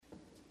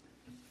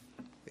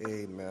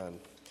Amen.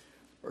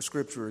 Our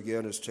scripture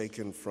again is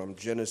taken from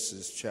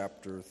Genesis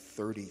chapter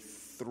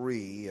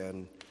 33,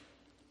 and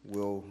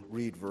we'll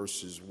read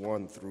verses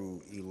 1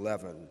 through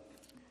 11.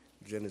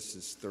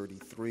 Genesis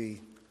 33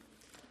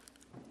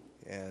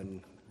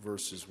 and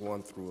verses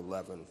 1 through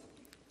 11.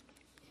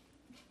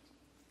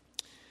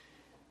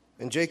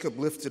 And Jacob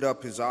lifted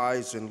up his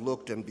eyes and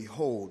looked, and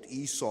behold,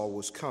 Esau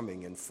was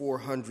coming, and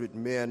 400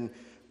 men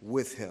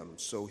with him.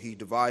 So he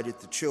divided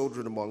the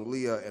children among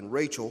Leah and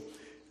Rachel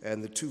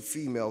and the two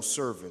female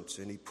servants,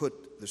 and he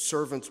put the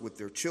servants with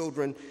their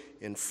children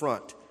in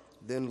front,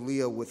 then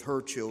Leah with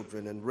her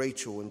children, and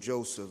Rachel and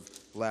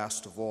Joseph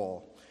last of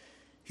all.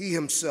 He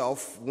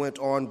himself went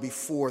on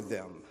before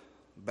them,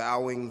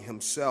 bowing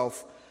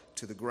himself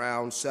to the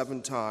ground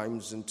 7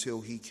 times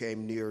until he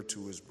came near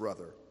to his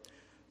brother.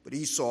 But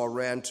Esau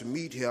ran to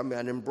meet him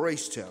and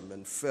embraced him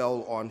and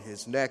fell on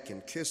his neck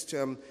and kissed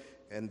him,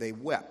 and they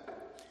wept.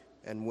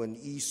 And when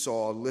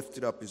Esau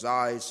lifted up his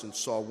eyes and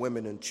saw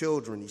women and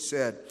children, he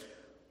said,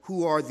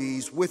 "Who are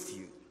these with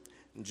you?"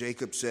 And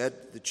Jacob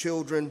said, "The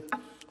children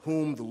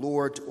whom the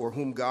Lord or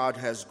whom God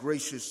has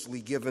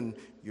graciously given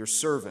your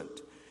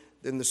servant."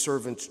 Then the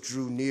servants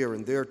drew near,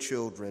 and their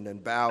children,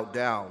 and bowed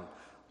down.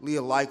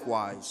 Leah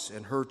likewise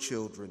and her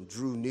children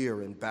drew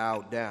near and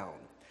bowed down.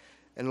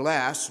 And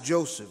last,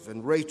 Joseph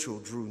and Rachel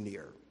drew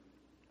near,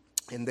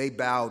 and they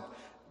bowed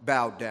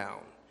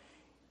down.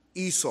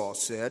 Esau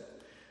said,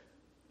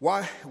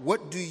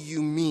 "What do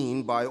you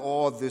mean by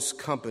all this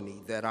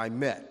company that I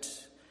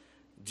met?"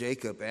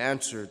 Jacob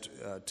answered,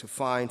 "To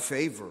find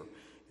favor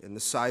in the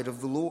sight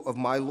of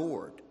my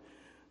Lord."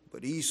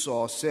 But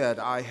Esau said,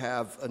 "I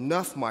have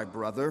enough, my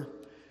brother.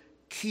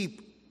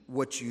 Keep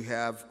what you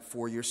have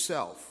for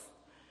yourself."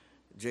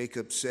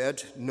 Jacob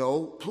said,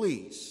 "No,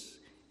 please.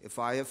 If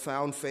I have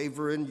found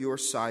favor in your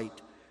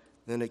sight,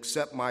 then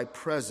accept my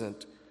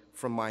present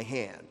from my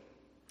hand.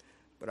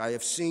 But I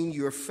have seen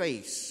your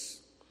face,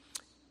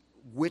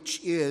 which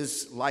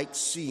is like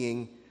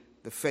seeing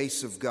the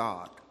face of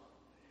God,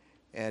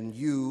 and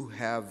you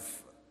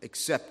have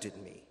accepted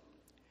me.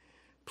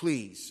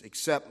 Please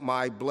accept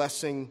my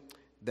blessing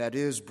that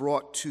is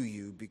brought to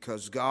you,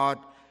 because God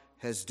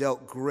has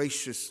dealt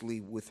graciously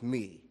with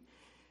me,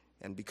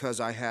 and because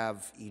I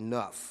have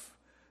enough."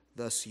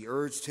 Thus he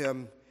urged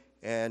him,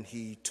 and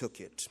he took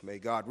it. May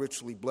God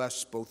richly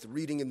bless both the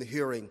reading and the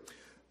hearing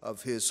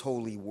of his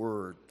holy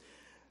word.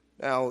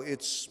 Now,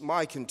 it's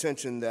my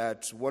contention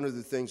that one of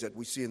the things that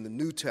we see in the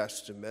New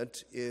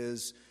Testament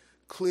is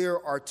clear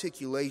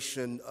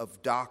articulation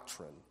of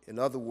doctrine. In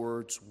other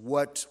words,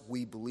 what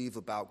we believe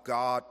about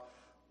God,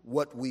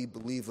 what we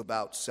believe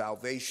about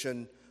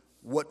salvation,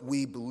 what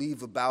we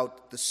believe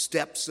about the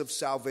steps of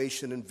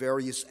salvation and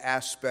various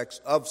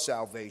aspects of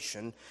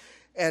salvation.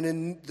 And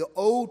in the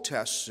Old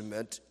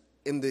Testament,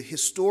 in the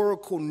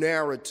historical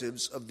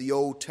narratives of the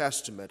Old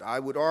Testament, I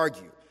would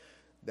argue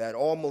that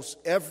almost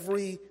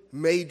every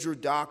major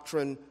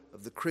doctrine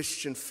of the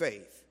Christian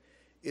faith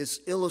is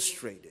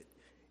illustrated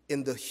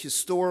in the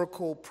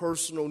historical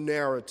personal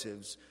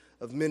narratives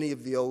of many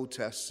of the Old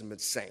Testament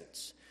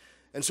saints.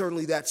 And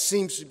certainly that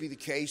seems to be the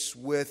case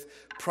with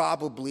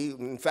probably,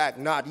 in fact,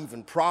 not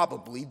even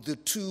probably, the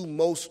two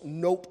most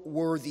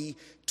noteworthy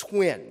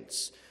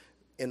twins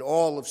in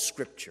all of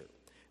Scripture.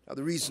 Now,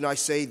 the reason I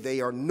say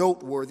they are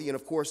noteworthy, and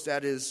of course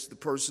that is the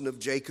person of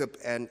Jacob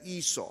and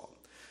Esau.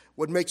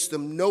 What makes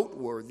them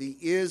noteworthy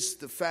is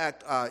the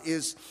fact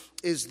is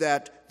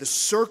that the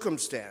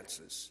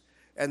circumstances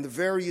and the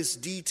various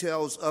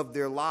details of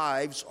their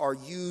lives are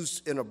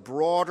used in the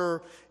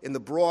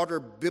broader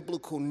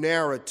biblical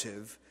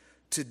narrative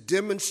to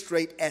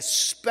demonstrate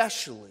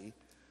especially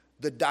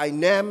the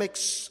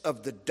dynamics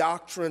of the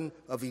doctrine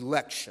of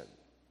election.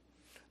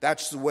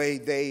 That's the way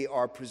they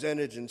are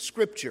presented in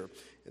Scripture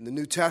in the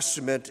New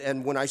Testament.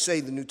 And when I say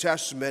the New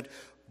Testament,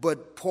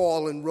 but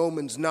Paul in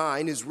Romans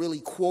 9 is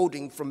really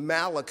quoting from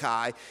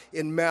Malachi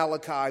in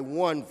Malachi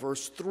 1,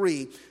 verse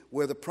 3,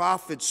 where the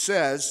prophet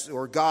says,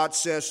 or God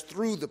says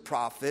through the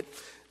prophet,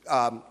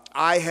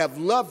 "I have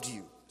loved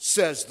you,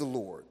 says the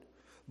Lord.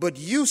 But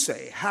you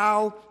say,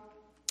 how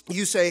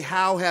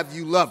have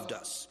you loved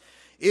us?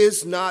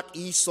 Is not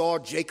Esau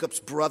Jacob's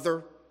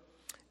brother?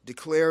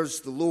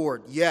 Declares the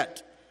Lord.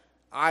 Yet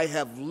I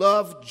have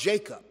loved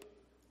Jacob,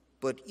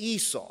 but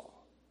Esau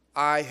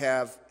I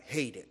have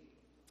hated."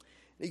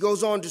 He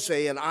goes on to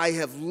say, "And I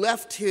have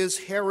left his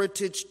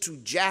heritage to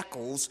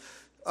jackals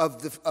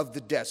of the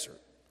desert."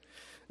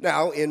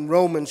 Now, in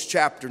Romans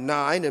chapter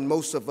 9, and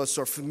most of us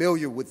are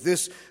familiar with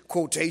this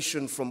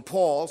quotation from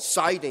Paul,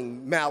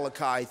 citing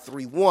Malachi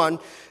 3:1,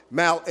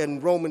 in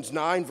Romans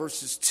 9,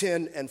 verses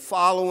 10 and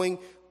following,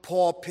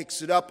 Paul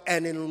picks it up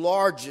and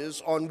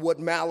enlarges on what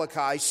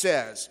Malachi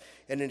says,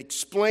 and in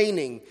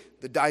explaining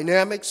the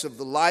dynamics of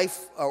the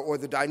life, or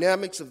the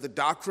dynamics of the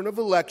doctrine of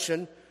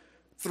election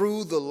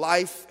through the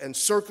life and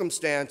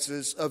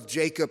circumstances of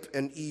Jacob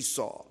and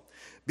Esau.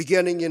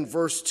 Beginning in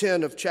verse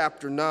 10 of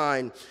chapter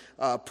 9,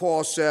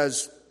 Paul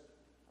says,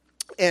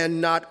 "And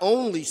not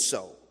only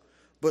so,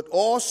 but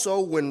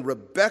also when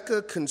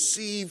Rebekah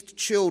conceived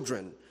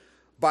children,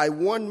 by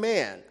one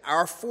man,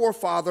 our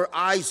forefather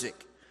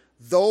Isaac,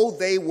 though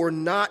they were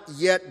not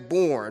yet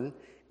born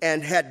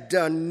and had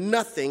done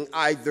nothing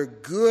either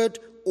good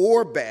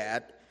or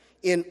bad,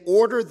 in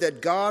order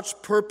that God's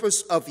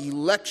purpose of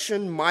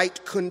election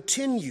might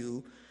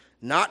continue,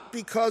 not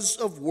because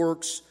of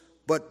works,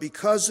 but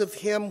because of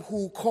him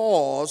who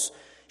calls.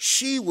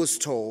 She was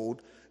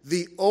told,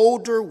 the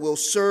older will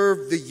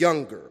serve the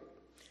younger.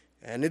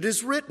 And it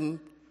is written,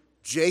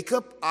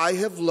 Jacob I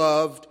have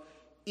loved,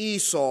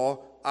 Esau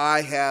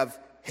I have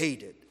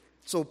hated.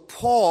 So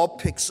Paul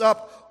picks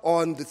up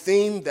on the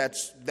theme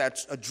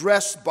that's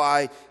addressed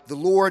by the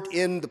Lord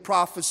in the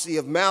prophecy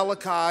of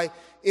Malachi,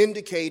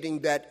 indicating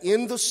that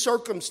in the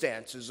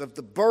circumstances of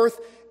the birth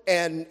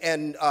and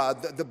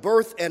the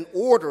birth and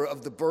order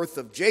of the birth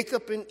of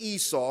Jacob and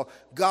Esau,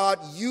 God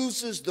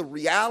uses the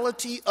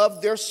reality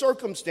of their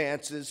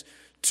circumstances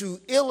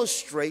to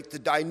illustrate the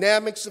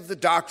dynamics of the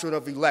doctrine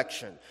of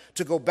election.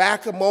 To go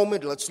back a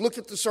moment, let's look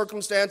at the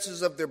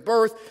circumstances of their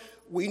birth.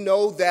 We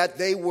know that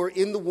they were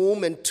in the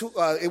womb, and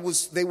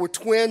they were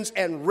twins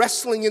and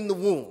wrestling in the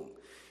womb.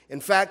 In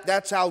fact,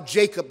 that's how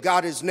Jacob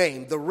got his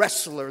name, the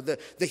wrestler,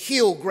 the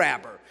heel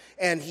grabber.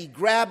 And he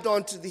grabbed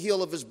onto the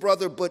heel of his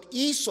brother, but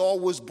Esau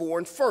was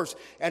born first.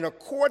 And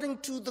according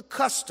to the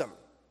custom,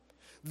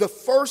 the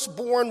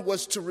firstborn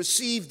was to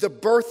receive the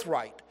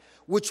birthright,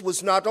 which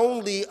was not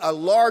only a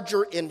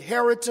larger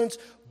inheritance,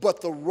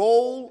 but the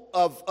role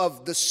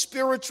of the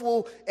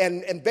spiritual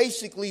and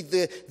basically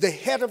the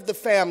head of the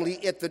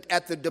family at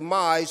the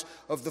demise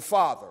of the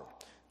father.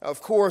 Of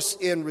course,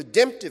 in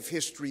redemptive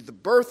history, the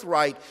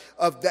birthright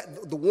of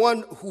the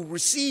one who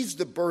receives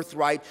the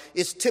birthright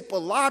is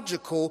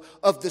typological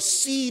of the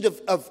seed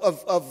of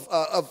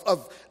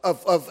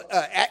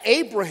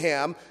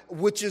Abraham,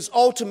 which is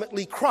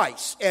ultimately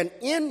Christ. And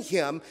in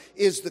him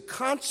is the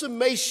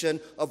consummation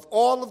of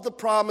all of the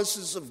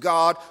promises of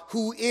God,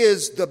 who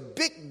is the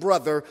big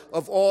brother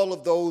of all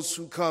of those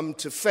who come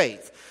to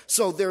faith.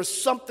 So there's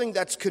something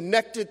that's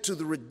connected to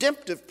the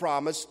redemptive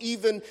promise,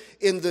 even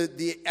in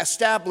the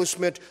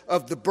establishment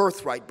of the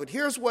birthright. But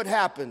here's what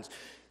happens.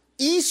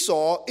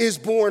 Esau is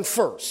born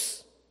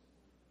first.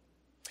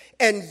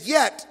 And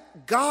yet,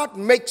 God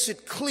makes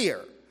it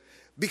clear.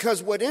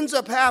 Because what ends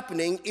up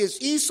happening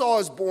is Esau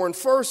is born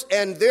first,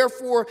 and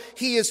therefore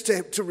he is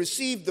to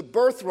receive the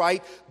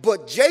birthright.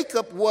 But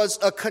Jacob was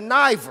a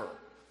conniver.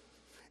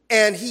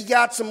 And he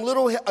got a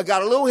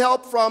little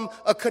help from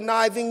a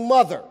conniving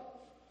mother,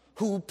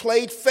 who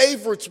played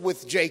favorites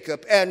with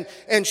Jacob, and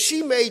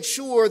she made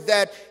sure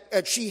that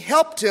she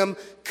helped him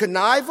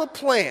connive a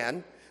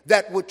plan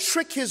that would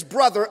trick his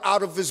brother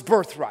out of his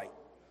birthright.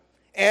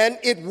 And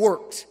it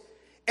worked.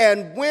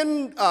 And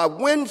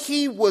when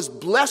he was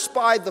blessed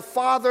by his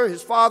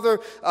father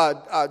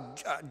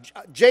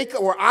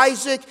Jacob or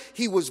Isaac,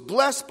 he was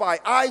blessed by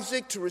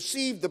Isaac to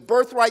receive the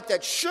birthright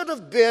that should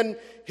have been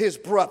his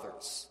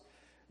brother's.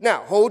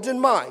 Now, hold in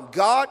mind,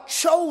 God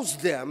chose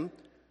them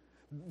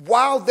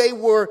while they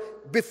were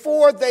in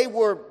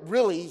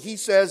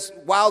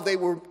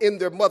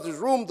their mother's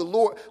womb,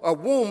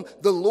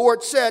 the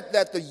Lord said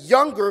that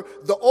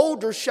the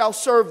older shall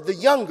serve the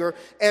younger.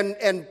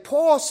 And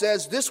Paul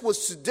says this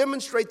was to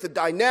demonstrate the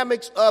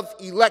dynamics of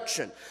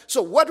election.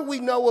 So what do we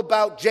know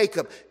about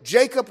Jacob?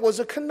 Jacob was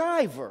a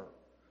conniver.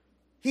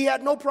 He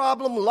had no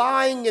problem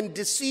lying and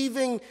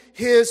deceiving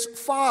his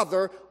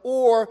father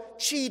or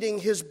cheating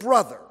his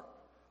brother.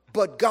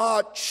 But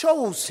God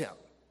chose him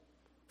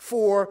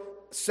for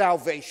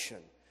salvation.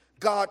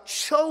 God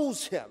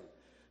chose him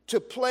to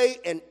play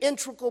an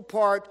integral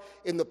part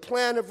in the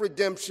plan of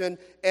redemption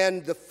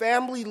and the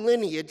family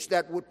lineage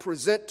that would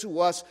present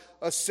to us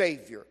a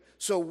Savior.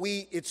 So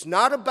it's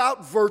not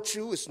about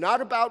virtue, it's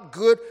not about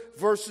good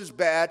versus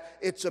bad,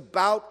 it's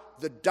about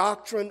the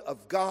doctrine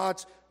of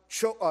God's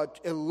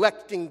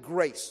electing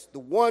grace, the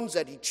ones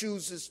that he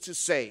chooses to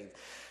save.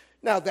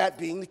 Now, that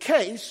being the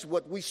case,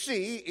 what we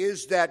see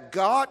is that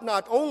God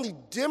not only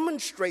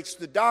demonstrates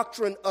the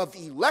doctrine of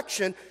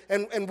election,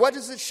 and what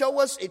does it show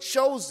us? It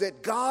shows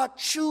that God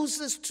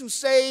chooses to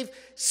save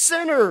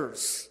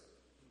sinners.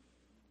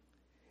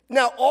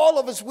 Now, all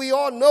of us, we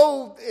all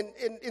know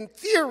in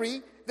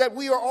theory that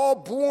we are all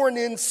born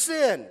in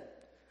sin.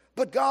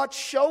 But God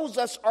shows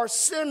us our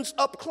sins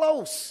up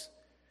close.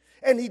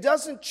 And he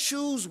doesn't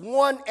choose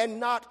one and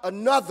not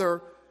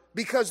another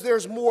because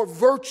there's more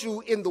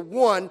virtue in the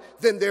one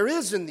than there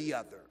is in the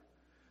other.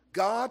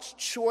 God's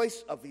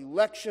choice of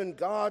election,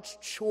 God's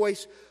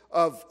choice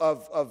of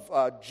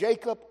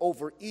Jacob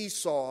over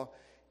Esau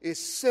is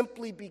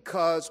simply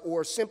because,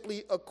 or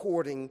simply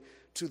according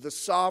to the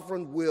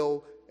sovereign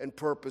will and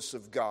purpose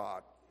of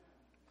God.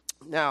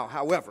 Now,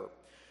 however,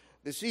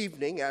 this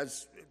evening,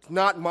 as it's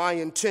not my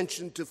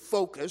intention to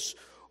focus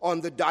on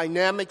the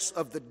dynamics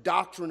of the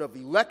doctrine of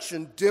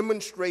election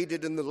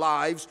demonstrated in the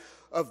lives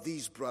of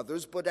these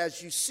brothers, but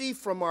as you see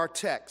from our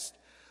text,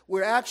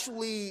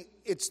 the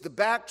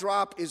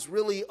backdrop is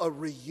really a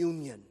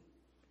reunion.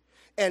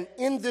 And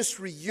in this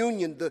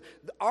reunion,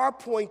 our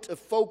point of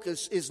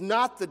focus is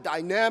not the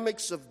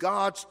dynamics of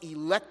God's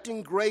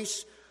electing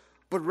grace,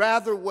 but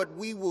rather what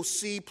we will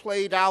see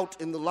played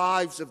out in the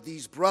lives of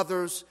these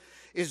brothers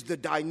is the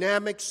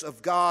dynamics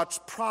of God's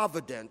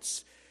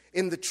providence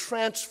in the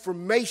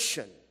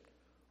transformation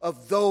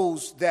of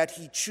those that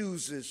he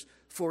chooses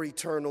for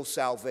eternal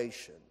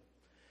salvation.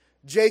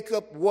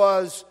 Jacob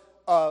was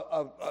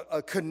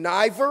a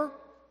conniver,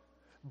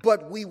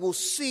 but we will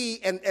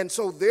see, and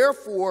so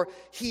therefore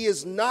he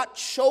is not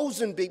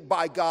chosen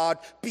by God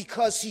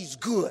because he's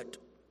good,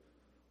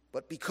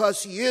 but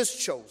because he is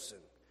chosen,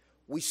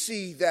 we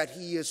see that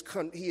he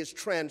is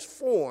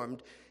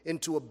transformed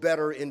into a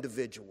better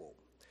individual.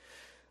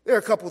 There are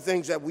a couple of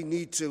things that we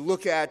need to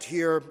look at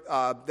here.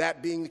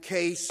 That being the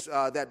case,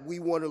 that we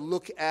want to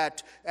look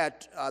at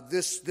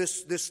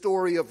this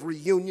story of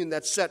reunion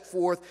that's set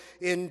forth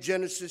in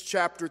Genesis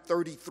chapter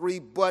 33.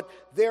 But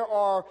there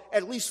are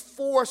at least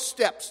 4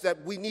 steps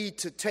that we need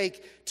to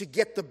take to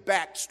get the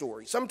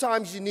backstory.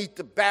 Sometimes you need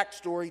the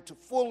backstory to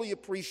fully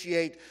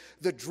appreciate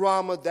the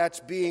drama that's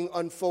being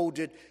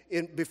unfolded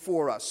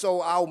before us.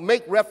 So I'll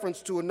make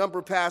reference to a number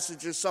of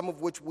passages, some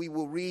of which we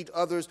will read,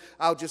 others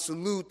I'll just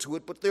allude to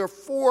it. But there are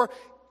 4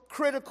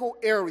 critical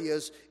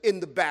areas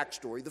in the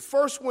backstory. The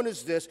first one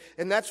is this,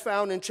 and that's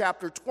found in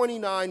chapter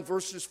 29,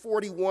 verses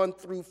 41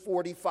 through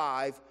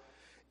 45.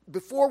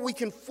 Before we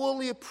can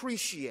fully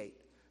appreciate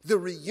the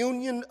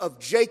reunion of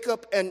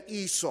Jacob and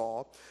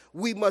Esau,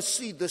 we must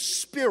see the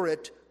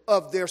spirit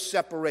of their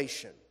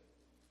separation.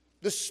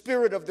 The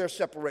spirit of their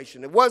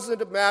separation. It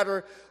wasn't a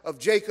matter of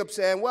Jacob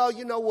saying, well,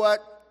 you know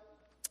what?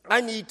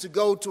 I need to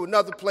go to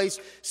another place,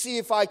 see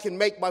if I can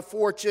make my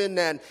fortune,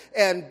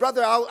 and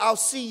brother, I'll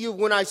see you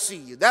when I see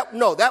you. That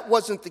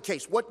wasn't the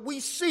case. What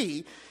we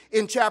see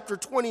in chapter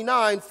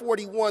 29,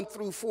 41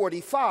 through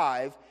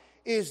 45,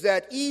 is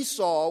that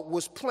Esau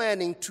was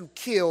planning to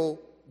kill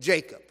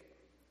Jacob.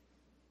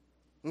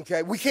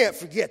 Okay, we can't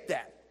forget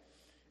that.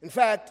 In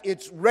fact,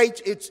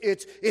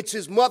 it's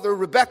his mother,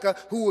 Rebekah,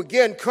 who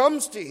again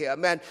comes to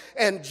him,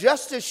 and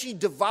just as she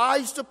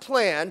devised a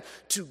plan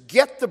to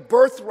get the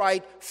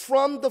birthright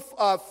from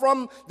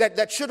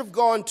that should have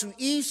gone to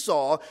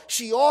Esau,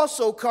 she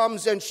also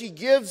comes and she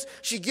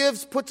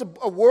puts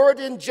a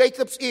word in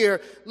Jacob's ear.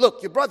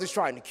 Look, your brother's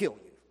trying to kill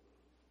you.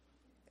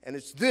 And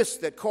it's this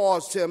that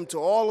caused him to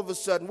all of a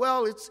sudden,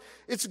 well,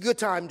 it's a good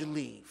time to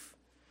leave.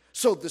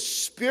 So the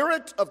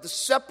spirit of the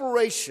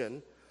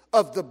separation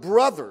of the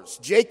brothers,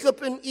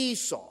 Jacob and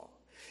Esau,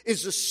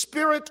 is a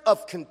spirit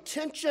of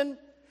contention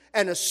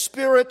and a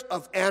spirit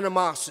of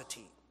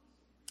animosity.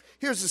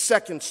 Here's the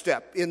second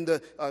step in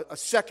a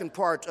second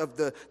part of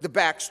the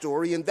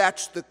backstory, and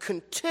that's the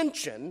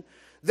contention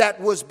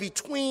that was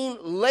between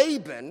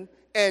Laban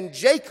and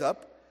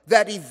Jacob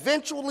that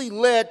eventually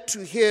led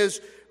to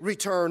his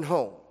return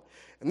home.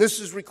 And this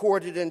is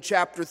recorded in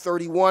chapter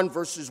 31,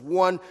 verses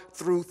 1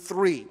 through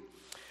 3.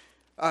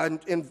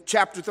 In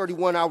chapter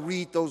 31, I'll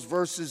read those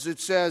verses. It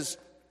says,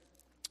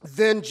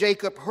 "Then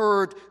Jacob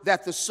heard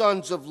that the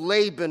sons of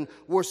Laban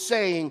were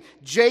saying,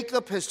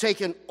 'Jacob has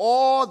taken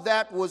all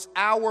that was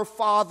our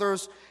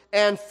father's,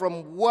 and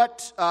from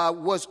what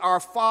was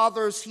our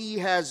father's he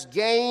has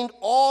gained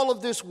all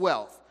of this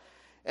wealth.'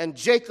 And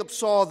Jacob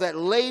saw that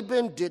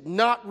Laban did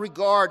not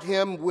regard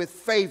him with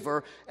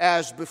favor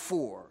as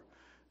before.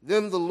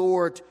 Then the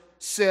Lord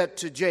said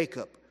to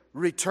Jacob,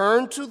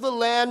 'Return to the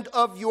land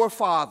of your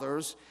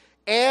fathers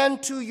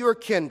and to your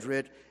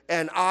kindred,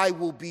 and I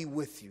will be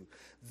with you.'"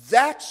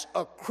 That's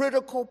a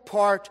critical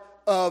part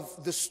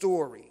of the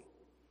story.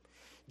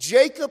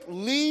 Jacob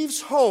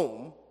leaves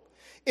home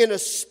in a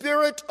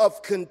spirit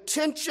of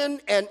contention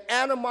and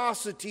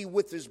animosity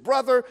with his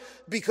brother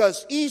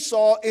because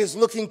Esau is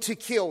looking to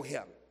kill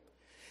him.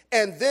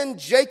 And then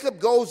Jacob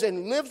goes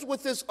and lives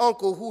with his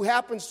uncle, who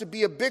happens to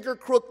be a bigger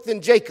crook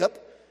than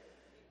Jacob.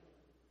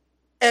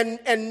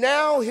 And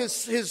now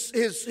his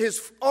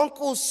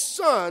uncle's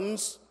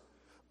sons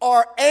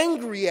are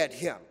angry at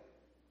him.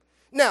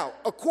 Now,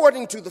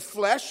 according to the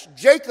flesh,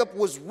 Jacob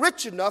was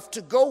rich enough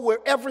to go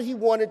wherever he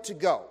wanted to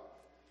go.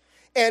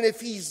 And if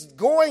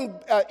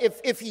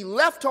he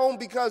left home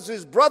because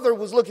his brother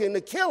was looking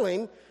to kill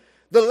him,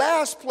 the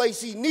last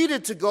place he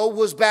needed to go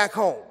was back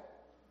home.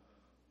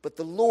 But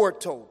the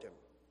Lord told him,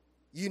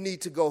 you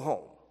need to go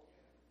home.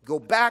 Go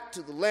back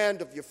to the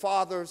land of your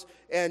fathers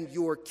and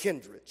your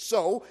kindred.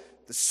 So,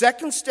 the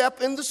second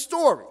step in the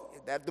story,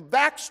 that the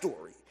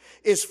backstory,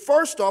 is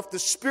first off the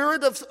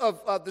spirit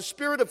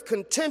of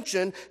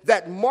contention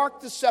that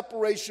marked the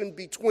separation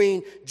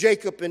between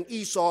Jacob and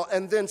Esau,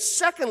 and then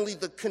secondly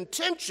the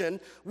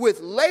contention with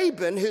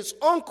Laban, his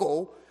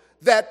uncle,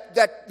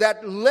 that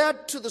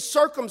led to the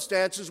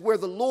circumstances where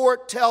the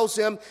Lord tells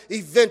him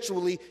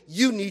eventually,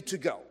 you need to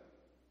go.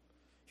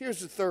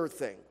 Here's the third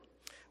thing.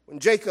 When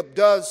Jacob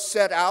does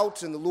set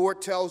out and the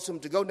Lord tells him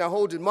to go, now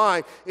hold in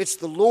mind, it's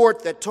the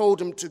Lord that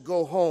told him to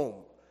go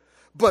home.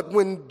 But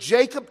when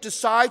Jacob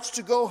decides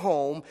to go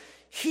home,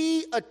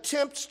 he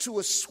attempts to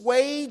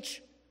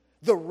assuage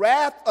the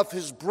wrath of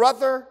his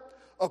brother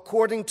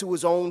according to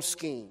his own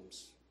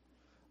schemes.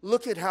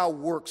 Look at how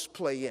works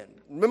play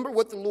in. Remember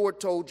what the Lord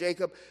told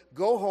Jacob?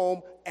 Go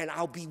home and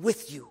I'll be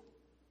with you.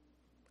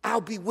 I'll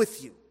be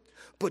with you.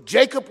 But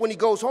Jacob, when he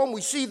goes home, we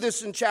see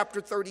this in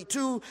chapter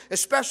 32,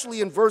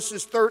 especially in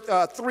verses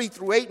 3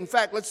 through 8. In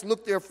fact, let's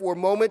look there for a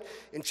moment.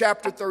 In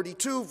chapter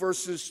 32,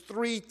 verses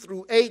 3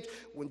 through 8,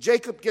 when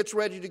Jacob gets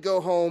ready to go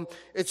home,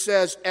 it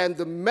says, "And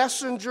the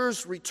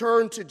messengers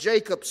returned to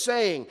Jacob,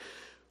 saying,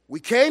 'We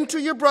came to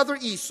your brother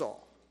Esau,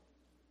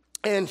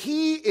 and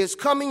he is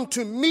coming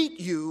to meet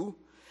you,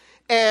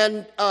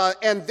 and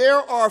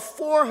there are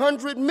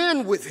 400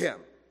 men with him.'"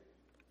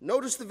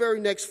 Notice the very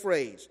next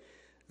phrase.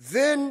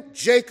 "Then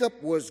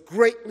Jacob was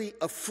greatly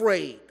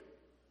afraid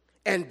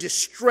and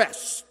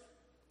distressed."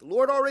 The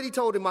Lord already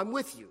told him, "I'm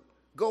with you.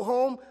 Go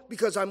home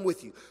because I'm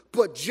with you."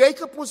 But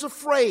Jacob was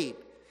afraid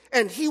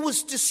and he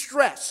was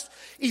distressed.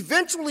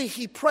 Eventually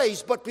he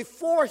prays, but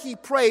before he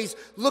prays,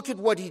 look at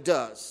what he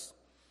does.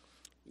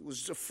 He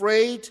was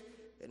afraid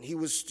and he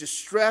was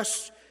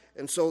distressed.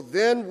 And so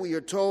then we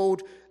are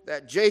told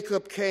that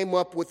Jacob came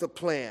up with a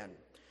plan.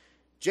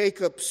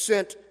 Jacob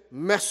sent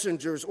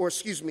messengers,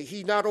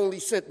 he not only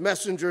sent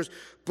messengers,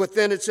 but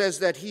then it says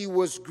that he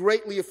was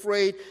greatly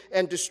afraid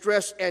and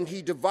distressed, and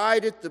he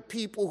divided the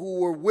people who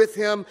were with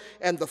him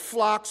and the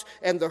flocks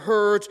and the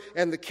herds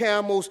and the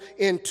camels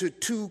into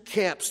two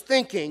camps,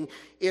 thinking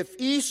if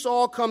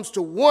Esau comes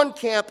to one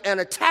camp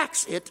and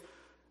attacks it,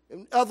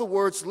 in other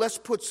words, let's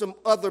put some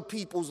other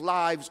people's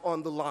lives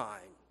on the line.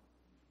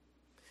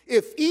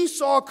 If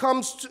Esau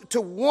comes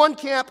to one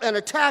camp and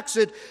attacks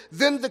it,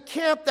 then the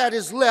camp that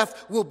is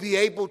left will be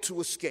able to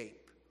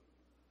escape.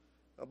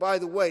 Now, by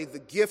the way, the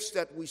gifts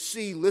that we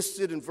see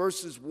listed in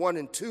verses 1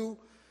 and 2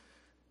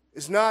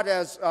 is not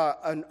as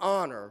an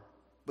honor,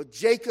 but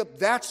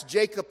that's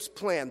Jacob's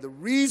plan. The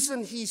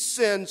reason he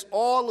sends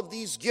all of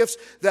these gifts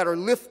that are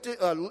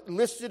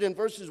listed in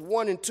verses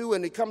 1 and 2,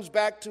 and it comes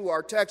back to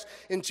our text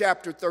in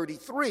chapter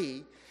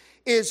 33,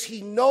 is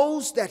he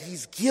knows that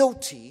he's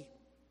guilty.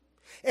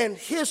 And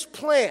his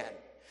plan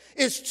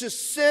is to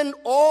send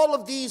all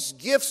of these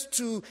gifts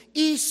to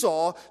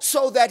Esau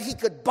so that he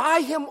could buy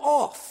him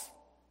off.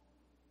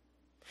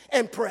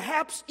 And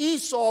perhaps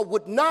Esau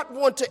would not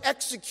want to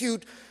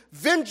execute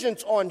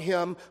vengeance on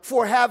him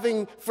for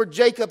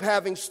Jacob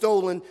having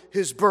stolen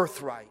his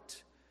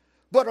birthright.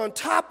 But on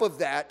top of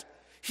that,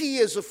 he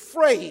is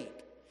afraid.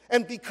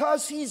 And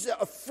because he's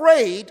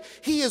afraid,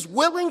 he is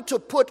willing to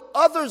put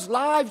others'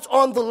 lives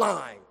on the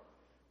line.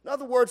 In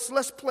other words,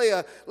 let's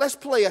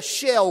play a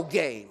shell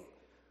game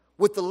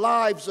with the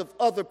lives of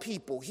other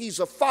people. He's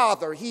a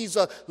father, he's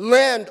a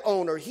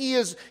landowner,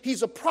 he's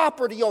a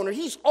property owner,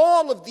 he's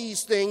all of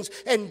these things,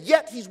 and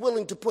yet he's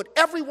willing to put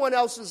everyone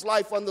else's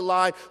life on the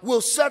line.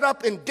 We'll set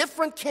up in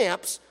different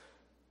camps,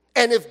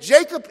 and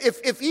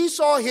if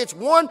Esau hits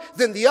one,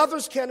 then the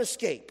others can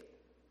escape.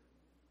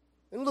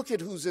 And look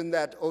at who's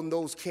on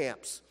those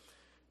camps: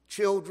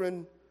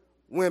 children,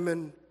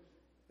 women,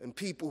 and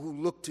people who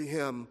look to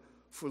him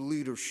for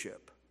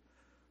leadership.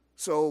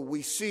 So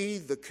we see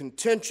the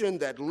contention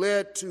that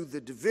led to the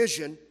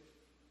division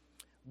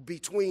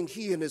between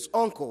he and his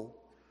uncle.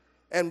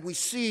 And we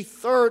see,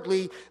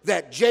 thirdly,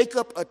 that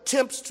Jacob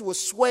attempts to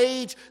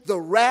assuage the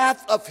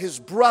wrath of his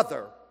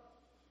brother,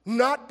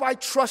 not by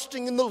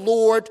trusting in the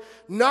Lord,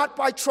 not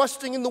by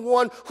trusting in the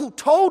one who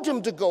told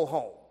him to go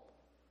home,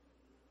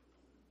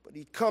 but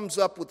he comes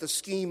up with a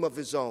scheme of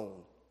his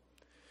own.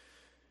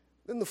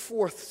 Then the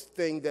fourth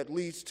thing that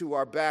leads to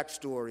our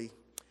backstory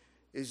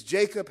is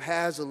Jacob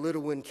has a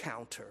little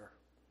encounter.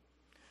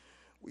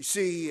 We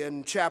see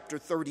in chapter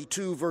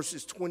 32,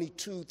 verses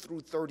 22 through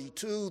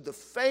 32, the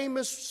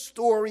famous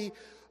story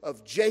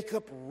of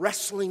Jacob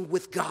wrestling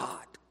with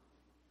God.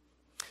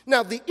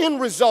 Now, the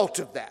end result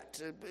of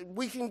that,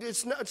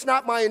 it's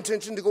not my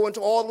intention to go into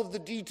all of the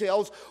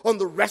details on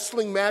the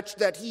wrestling match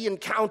that he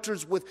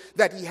encounters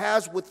that he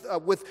has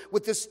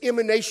with this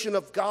emanation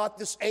of God,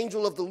 this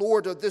angel of the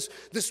Lord, or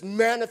this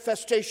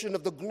manifestation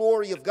of the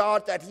glory of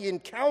God that he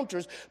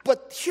encounters.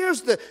 But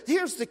here's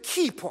the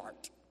key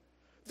part.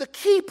 The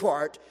key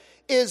part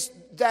is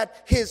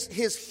that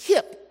his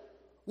hip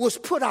was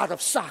put out of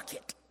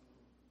socket,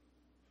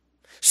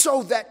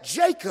 so that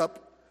Jacob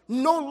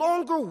no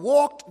longer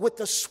walked with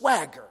a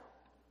swagger,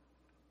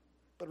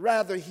 but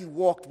rather he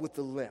walked with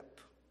a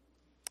limp.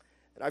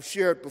 And I've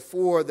shared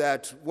before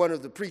that one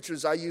of the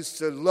preachers I used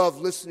to love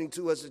listening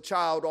to as a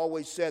child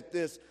always said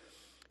this.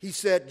 He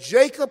said,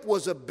 "Jacob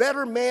was a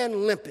better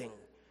man limping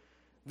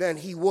than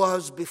he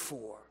was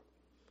before."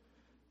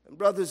 And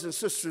brothers and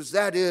sisters,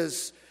 that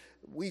is,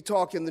 we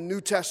talk in the New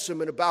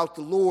Testament about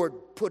the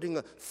Lord putting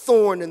a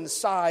thorn in the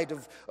side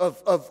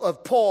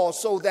of Paul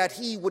so that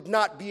he would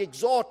not be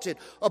exalted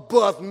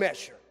above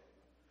measure.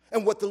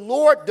 And what the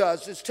Lord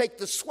does is take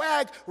the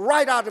swag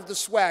right out of the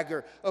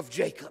swagger of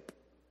Jacob.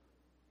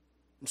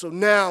 And so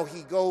now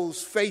he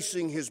goes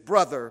facing his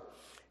brother,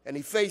 and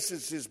he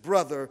faces his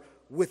brother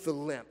with a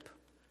limp.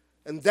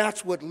 And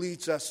that's what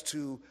leads us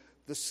to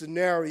the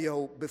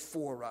scenario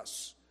before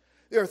us.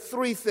 There are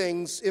three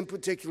things in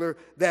particular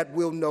that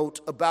we'll note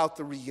about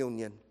the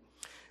reunion.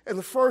 And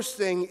the first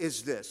thing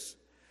is this: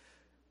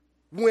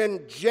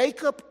 when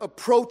Jacob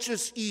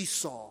approaches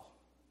Esau,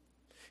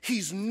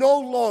 he's no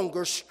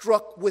longer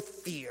struck with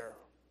fear.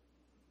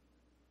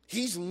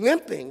 He's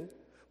limping,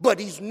 but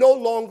he's no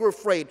longer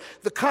afraid.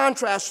 The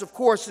contrast, of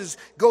course,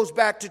 goes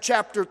back to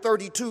chapter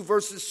 32,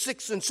 verses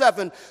 6 and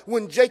 7,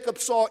 when Jacob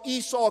saw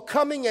Esau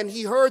coming and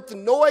he heard the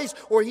noise,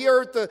 or he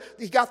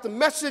got the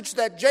message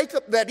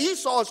that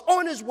Esau is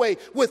on his way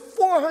with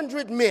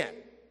 400 men.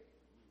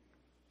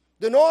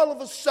 Then all of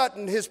a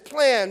sudden his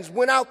plans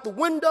went out the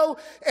window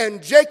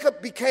and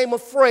Jacob became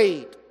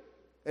afraid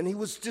and he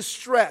was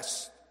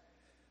distressed.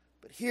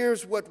 But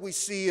here's what we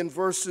see in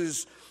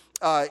verses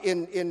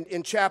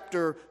in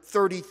chapter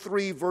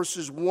 33,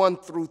 verses 1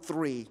 through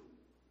 3.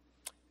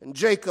 And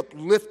Jacob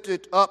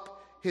lifted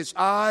up his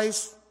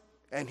eyes,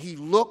 and he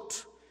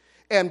looked,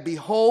 and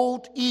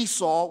behold,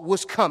 Esau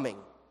was coming,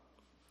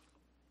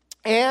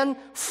 and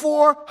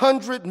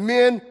 400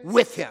 men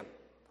with him.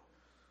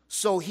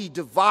 So he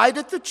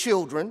divided the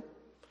children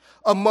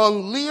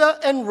among Leah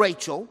and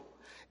Rachel,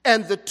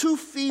 and the 2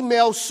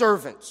 female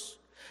servants.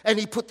 And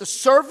he put the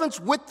servants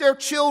with their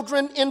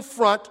children in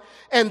front,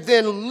 and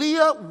then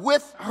Leah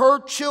with her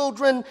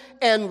children,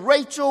 and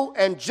Rachel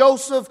and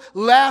Joseph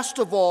last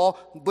of all.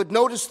 But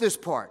notice this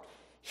part.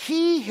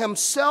 He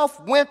himself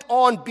went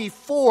on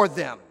before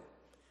them.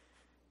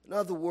 In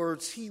other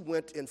words, he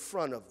went in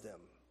front of them.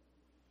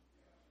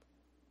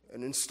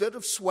 And instead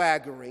of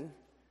swaggering,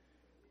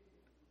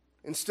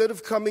 instead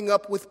of coming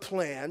up with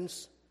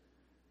plans,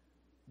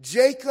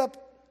 Jacob,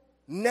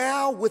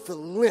 now with a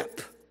limp,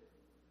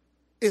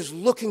 is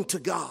looking to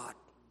God.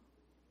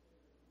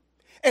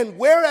 And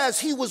whereas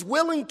he was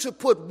willing to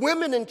put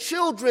women and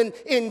children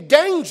in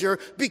danger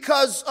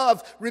because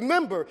of,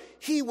 remember,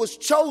 he was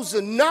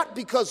chosen not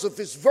because of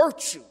his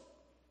virtue,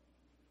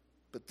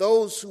 but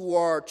those who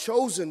are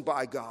chosen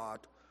by God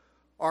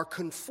are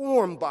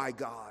conformed by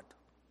God,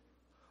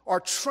 are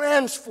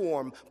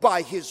transformed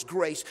by his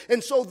grace.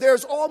 And so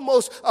there's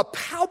almost a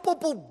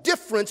palpable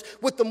difference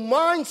with the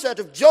mindset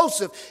of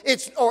Joseph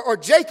or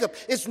Jacob.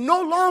 It's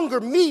no longer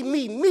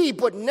me,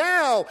 but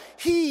now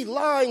he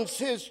lines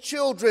his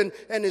children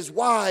and his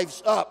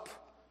wives up,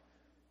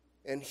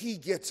 and he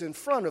gets in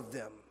front of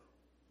them.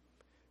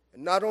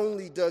 And not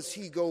only does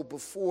he go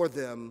before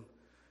them,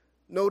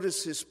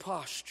 notice his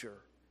posture.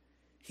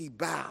 He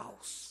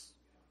bows.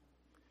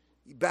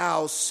 He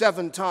bows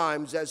 7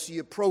 times as he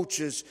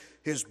approaches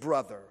his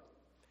brother.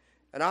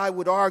 And I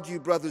would argue,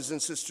 brothers and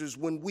sisters,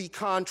 when we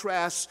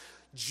contrast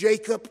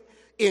Jacob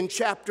in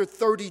chapter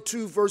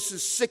 32,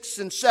 verses 6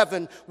 and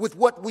 7, with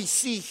what we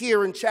see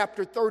here in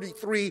chapter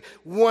 33,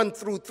 1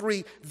 through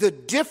 3, the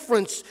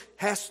difference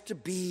has to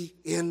be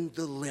in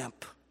the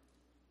limp.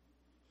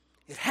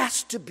 It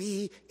has to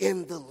be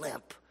in the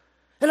limp.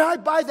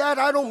 And by that,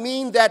 I don't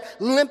mean that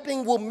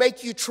limping will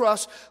make you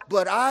trust,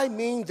 but I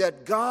mean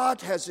that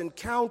God has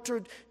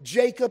encountered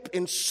Jacob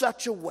in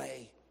such a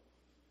way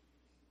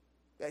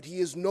that he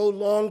is no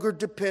longer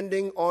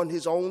depending on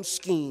his own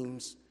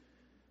schemes.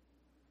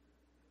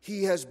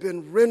 He has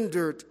been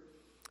rendered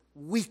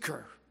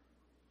weaker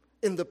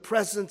in the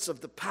presence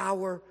of the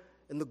power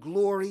and the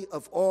glory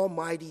of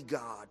Almighty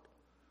God.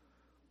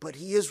 But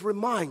he is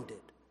reminded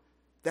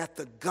that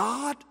the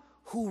God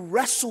who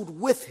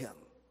wrestled with him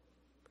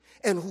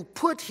and who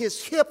put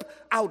his hip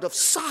out of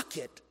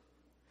socket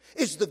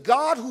is the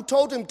God who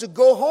told him to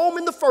go home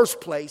in the first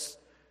place,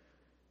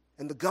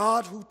 and the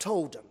God who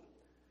told him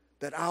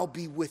that I'll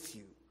be with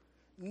you.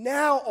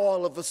 Now,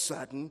 all of a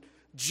sudden,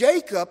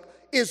 Jacob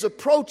is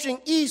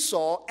approaching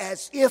Esau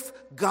as if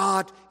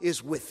God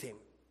is with him.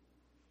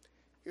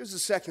 Here's the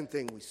second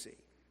thing we see.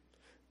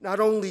 Not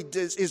only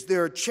is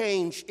there a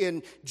change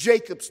in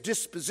Jacob's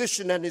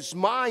disposition and his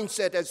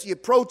mindset as he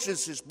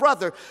approaches his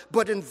brother,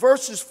 but in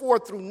verses 4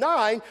 through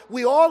 9,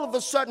 we all of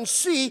a sudden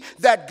see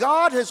that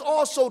God has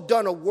also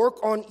done a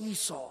work on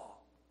Esau.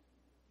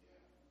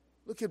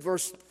 Look at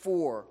verse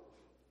 4.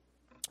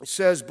 It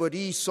says, but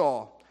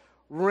Esau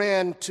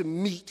ran to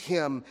meet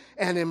him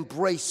and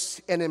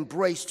embraced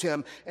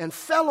him and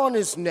fell on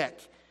his neck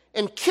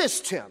and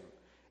kissed him,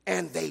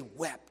 and they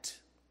wept.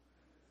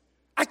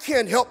 I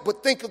can't help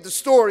but think of the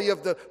story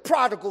of the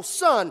prodigal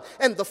son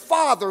and the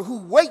father who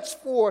waits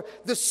for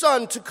the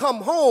son to come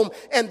home.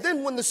 And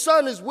then when the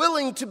son is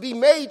willing to be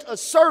made a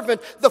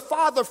servant, the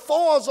father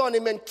falls on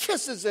him and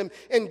kisses him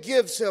and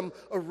gives him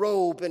a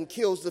robe and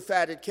kills the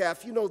fatted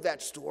calf. You know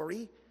that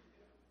story.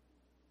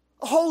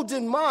 Hold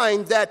in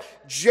mind that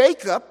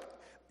Jacob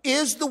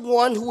is the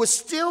one who is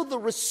still the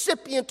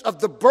recipient of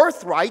the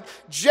birthright.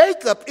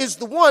 Jacob is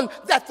the one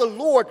that the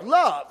Lord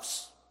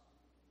loves.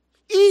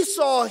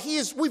 Esau,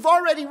 we've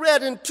already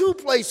read in 2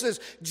 places,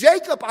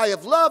 Jacob I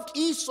have loved,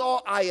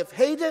 Esau I have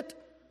hated.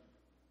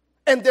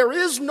 And there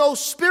is no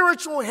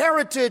spiritual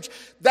heritage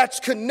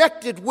that's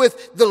connected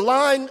with the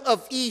line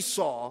of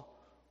Esau.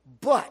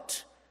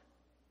 But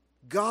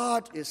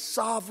God is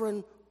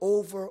sovereign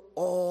over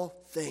all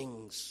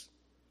things.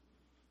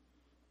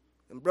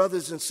 And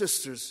brothers and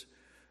sisters,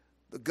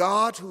 the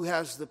God who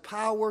has the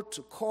power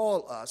to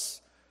call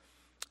us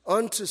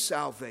unto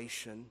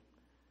salvation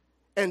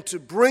and to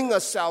bring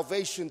us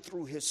salvation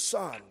through his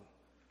Son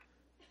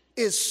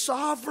is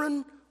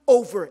sovereign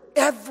over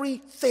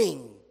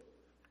everything.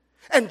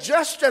 And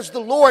just as the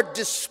Lord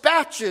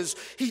dispatches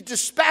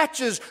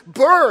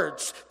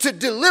birds to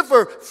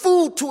deliver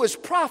food to his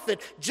prophet,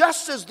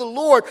 just as the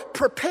Lord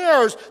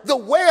prepares the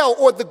whale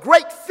or the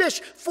great fish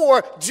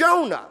for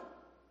Jonah,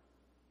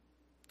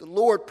 the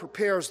Lord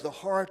prepares the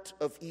heart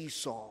of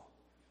Esau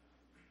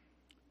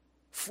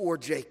for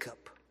Jacob.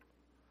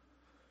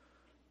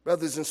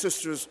 Brothers and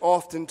sisters,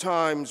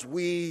 oftentimes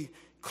we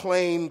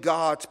claim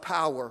God's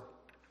power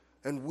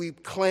and we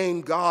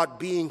claim God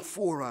being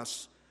for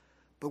us,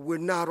 but we're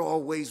not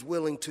always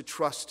willing to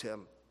trust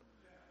him.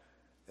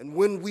 And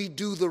when we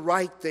do the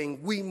right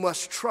thing, we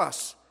must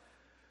trust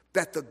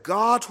that the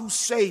God who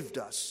saved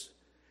us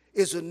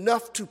is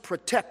enough to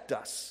protect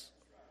us.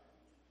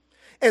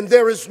 And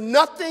there is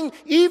nothing,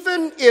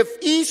 even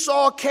if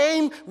Esau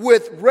came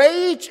with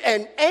rage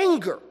and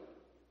anger,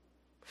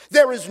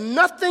 there is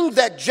nothing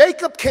that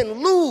Jacob can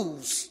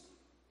lose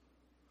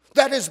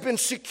that has been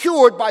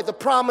secured by the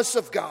promise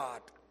of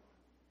God.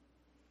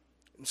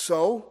 And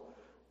so,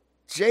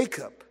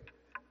 Jacob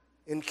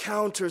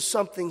encounters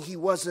something he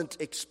wasn't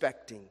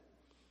expecting.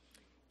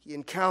 He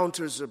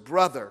encounters a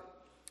brother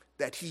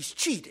that he's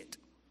cheated.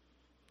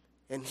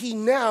 And he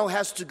now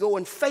has to go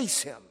and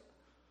face him.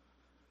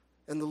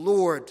 And the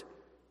Lord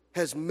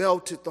has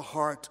melted the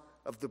heart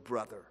of the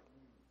brother.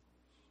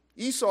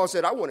 Esau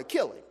said, I want to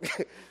kill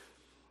him.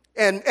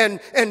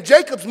 And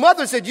Jacob's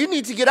mother said, you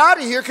need to get out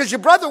of here because your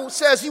brother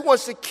says he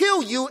wants to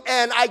kill you,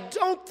 and I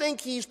don't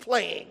think he's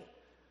playing.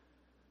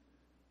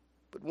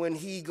 But when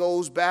he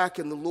goes back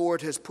and the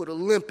Lord has put a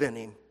limp in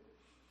him,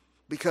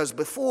 because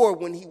before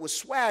when he was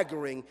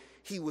swaggering,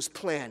 he was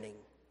planning.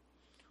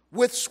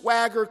 With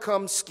swagger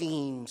comes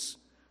schemes.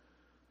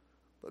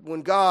 But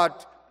when God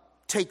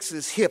takes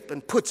his hip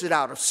and puts it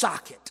out of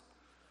socket,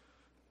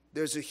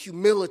 there's a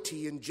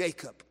humility in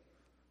Jacob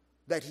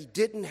that he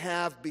didn't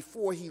have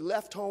before he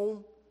left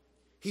home.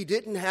 He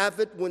didn't have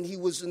it when he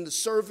was in the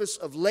service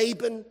of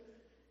Laban,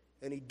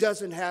 and he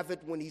doesn't have it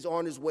when he's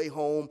on his way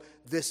home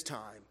this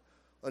time,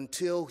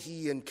 until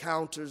he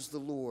encounters the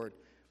Lord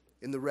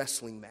in the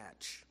wrestling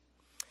match.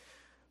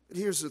 But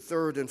here's the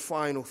third and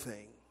final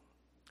thing.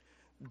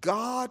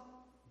 God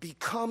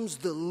becomes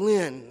the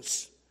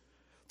lens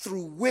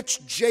through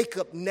which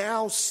Jacob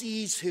now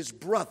sees his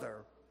brother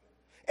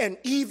and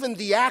even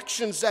the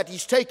actions that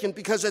he's taken,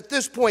 because at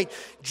this point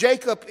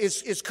Jacob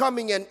is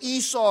coming and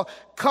Esau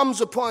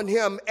comes upon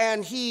him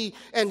and he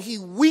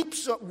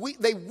weeps.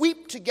 They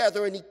weep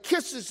together and he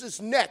kisses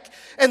his neck.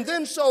 And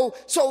then so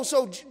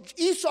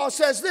Esau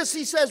says this.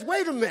 He says,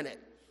 wait a minute.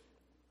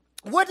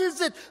 What is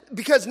it?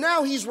 Because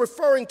now he's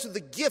referring to the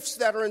gifts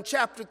that are in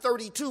chapter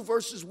 32,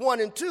 verses 1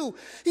 and 2.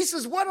 He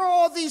says, what are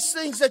all these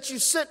things that you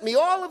sent me?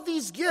 All of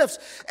these gifts.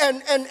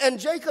 And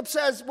Jacob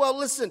says, well,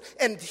 listen,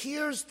 and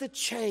here's the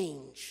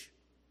change.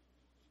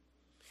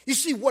 You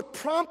see, what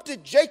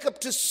prompted Jacob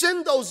to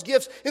send those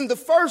gifts in the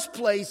first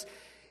place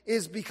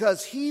is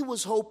because he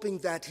was hoping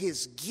that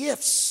his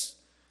gifts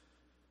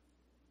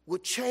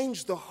would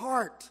change the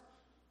heart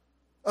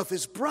of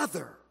his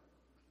brother.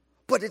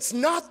 But it's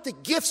not the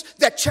gifts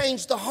that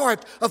change the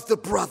heart of the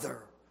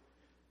brother.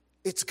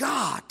 It's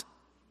God.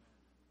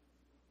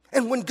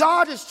 And when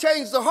God has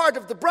changed the heart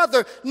of the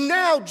brother,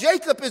 now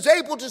Jacob is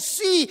able to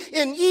see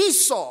in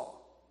Esau.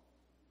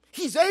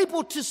 He's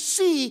able to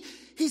see,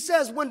 he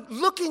says, when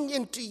looking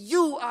into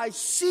you, I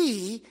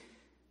see,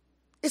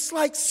 it's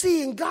like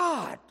seeing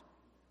God.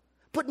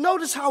 But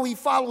notice how he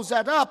follows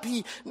that up.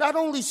 He not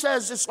only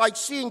says it's like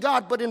seeing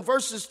God, but in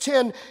verses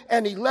 10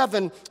 and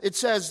 11, it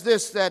says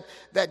this, that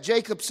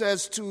Jacob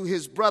says to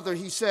his brother,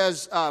 he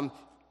says,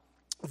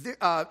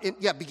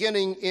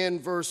 beginning in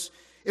verse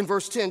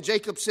 10,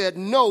 Jacob said,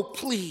 no,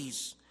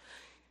 please,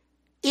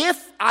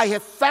 if I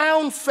have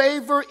found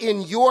favor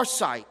in your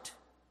sight,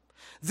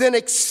 then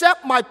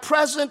accept my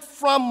present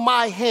from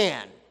my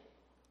hand.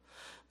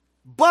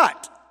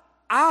 But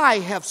I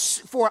have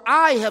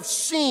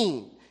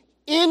seen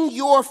in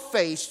your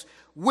face,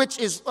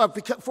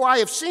 for I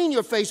have seen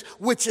your face,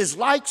 which is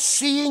like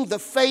seeing the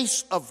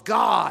face of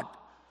God,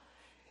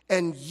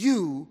 and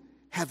you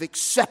have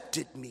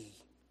accepted me.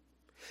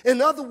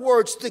 In other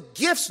words, the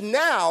gifts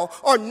now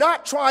are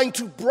not trying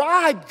to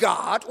bribe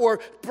God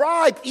or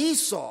bribe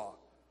Esau,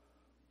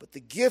 but the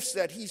gifts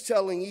that he's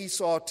telling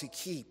Esau to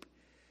keep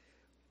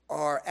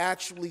are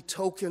actually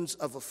tokens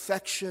of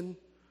affection,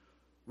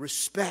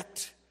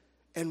 respect,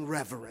 and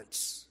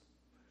reverence.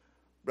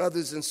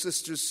 Brothers and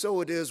sisters, so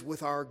it is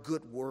with our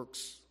good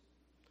works.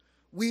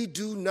 We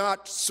do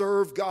not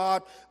serve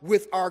God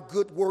with our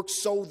good works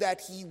so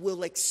that he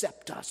will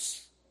accept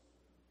us.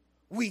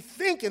 We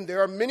think, and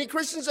there are many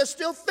Christians that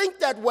still think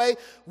that way,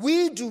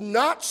 we do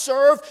not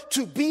serve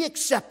to be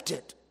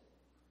accepted.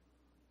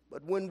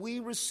 But when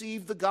we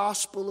receive the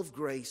gospel of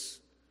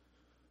grace,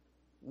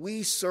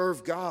 we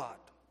serve God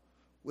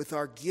with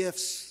our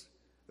gifts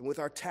and with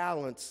our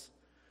talents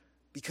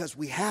because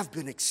we have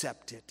been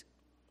accepted.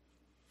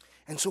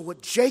 And so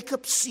what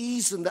Jacob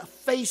sees in the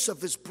face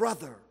of his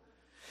brother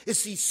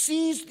is he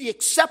sees the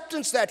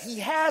acceptance that he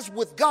has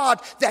with God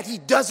that he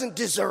doesn't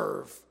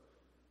deserve.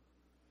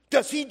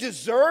 Does he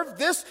deserve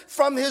this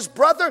from his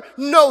brother?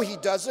 No, he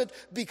doesn't,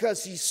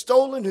 because he's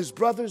stolen his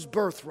brother's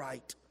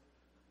birthright.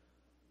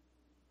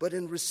 But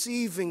in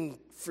receiving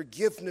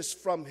forgiveness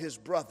from his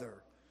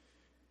brother,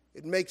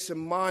 it makes him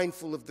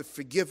mindful of the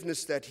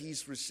forgiveness that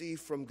he's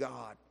received from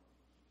God.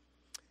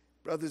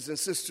 Brothers and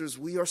sisters,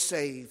 we are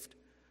saved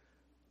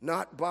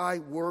not by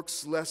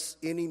works, lest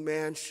any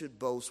man should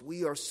boast.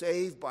 We are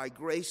saved by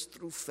grace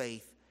through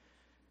faith.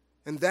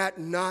 And that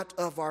not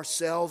of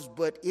ourselves,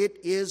 but it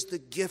is the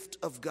gift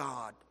of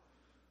God.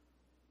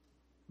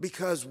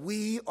 Because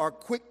we are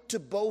quick to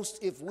boast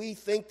if we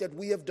think that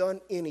we have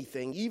done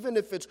anything, even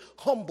if it's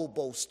humble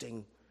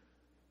boasting.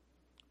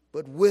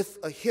 But with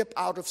a hip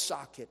out of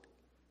socket,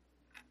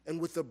 and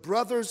with a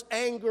brother's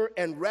anger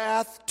and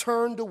wrath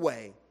turned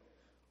away,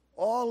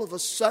 all of a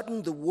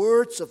sudden the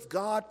words of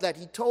God that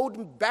he told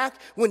him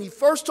back when he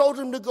first told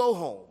him to go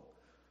home,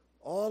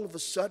 all of a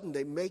sudden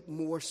they make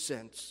more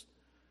sense.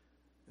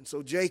 And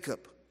so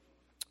Jacob,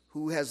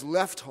 who has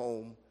left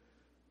home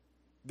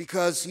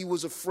because he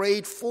was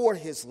afraid for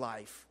his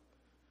life,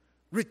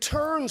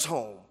 returns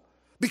home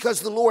because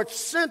the Lord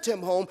sent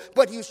him home,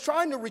 but he was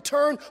trying to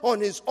return on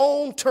his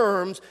own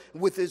terms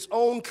with his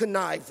own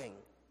conniving.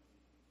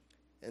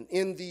 And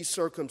in these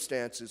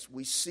circumstances,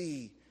 we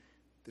see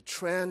the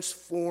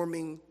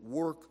transforming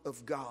work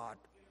of God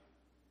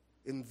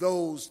in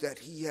those that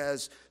he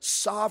has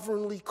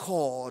sovereignly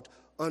called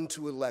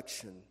unto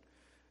election.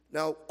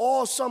 Now,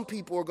 some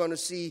people are going to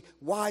see,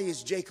 why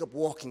is Jacob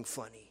walking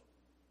funny?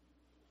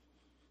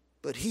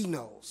 But he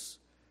knows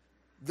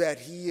that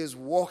he is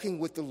walking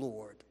with the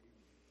Lord.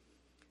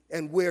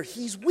 And where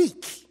he's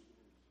weak,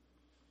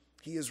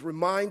 he is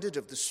reminded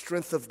of the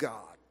strength of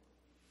God.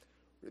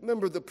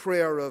 Remember the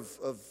prayer of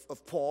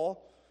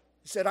Paul?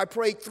 He said, I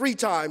prayed 3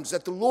 times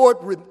that the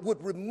Lord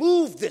would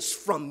remove this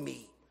from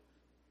me.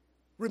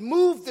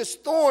 Remove this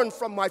thorn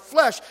from my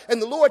flesh. And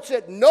the Lord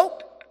said,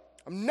 nope.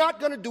 I'm not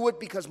going to do it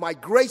because my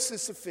grace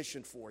is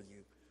sufficient for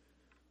you.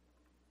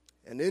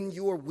 And in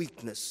your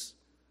weakness,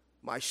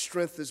 my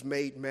strength is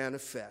made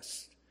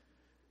manifest.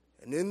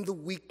 And in the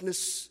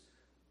weakness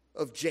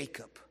of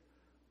Jacob,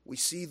 we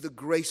see the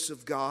grace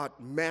of God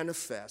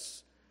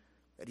manifest,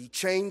 that he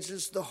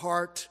changes the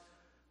heart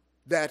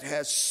that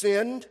has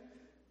sinned,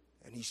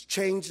 and he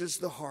changes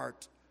the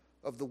heart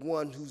of the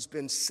one who's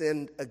been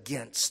sinned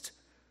against,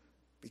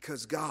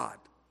 because God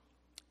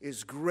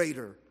is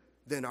greater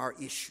than our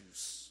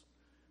issues.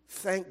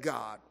 Thank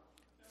God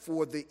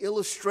for the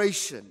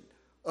illustration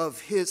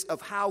of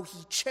how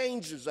he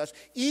changes us,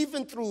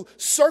 even through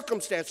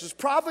circumstances.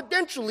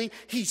 Providentially,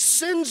 he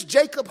sends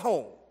Jacob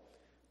home.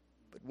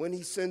 But when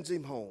he sends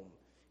him home,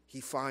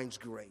 he finds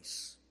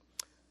grace.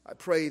 I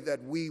pray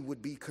that we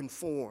would be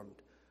conformed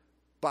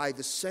by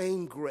the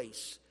same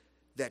grace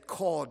that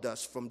called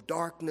us from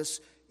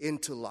darkness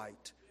into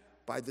light,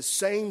 by the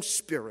same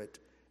Spirit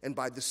and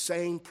by the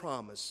same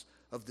promise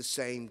of the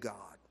same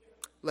God.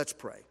 Let's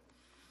pray.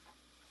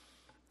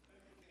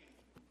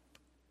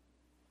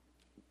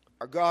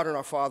 Our God and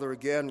our Father,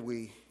 again,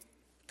 we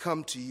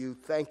come to you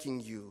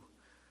thanking you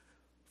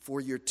for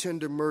your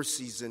tender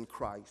mercies in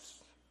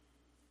Christ.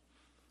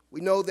 We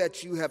know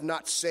that you have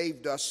not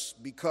saved us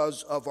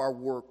because of our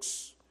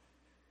works.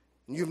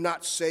 And you've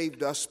not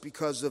saved us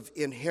because of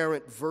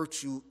inherent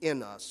virtue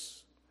in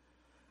us.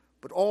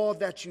 But all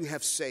that you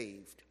have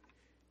saved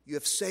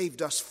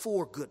us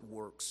for good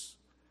works.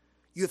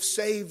 You have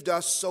saved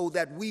us so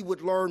that we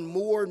would learn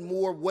more and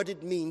more what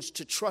it means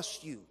to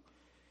trust you,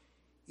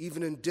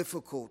 even in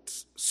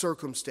difficult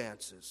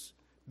circumstances,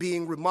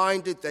 being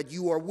reminded that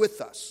you are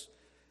with us.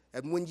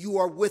 And when you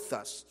are with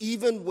us,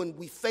 even when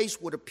we face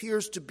what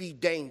appears to be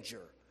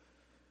danger,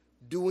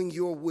 doing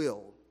your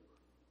will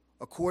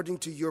according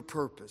to your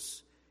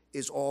purpose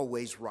is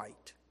always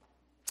right.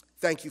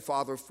 Thank you,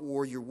 Father,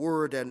 for your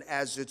word, and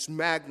as it's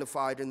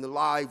magnified in the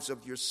lives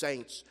of your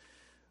saints,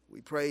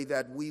 we pray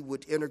that we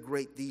would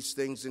integrate these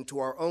things into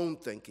our own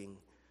thinking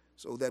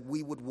so that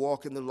we would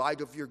walk in the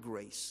light of your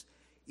grace,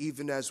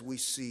 even as we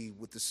see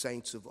with the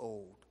saints of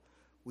old.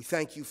 We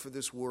thank you for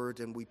this word,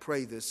 and we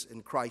pray this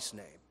in Christ's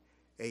name.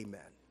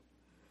 Amen.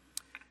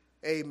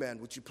 Amen.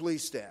 Would you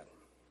please stand?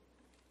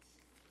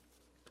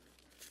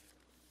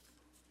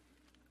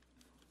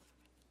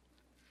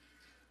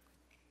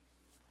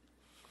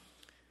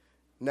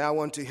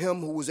 Now unto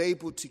him who was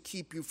able to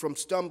keep you from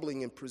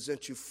stumbling and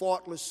present you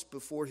faultless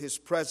before his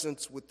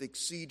presence with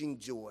exceeding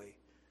joy,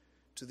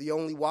 to the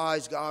only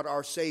wise God,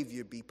 our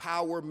Savior, be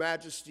power,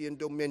 majesty, and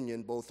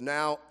dominion, both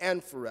now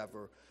and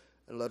forever.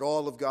 And let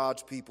all of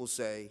God's people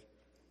say,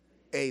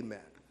 Amen.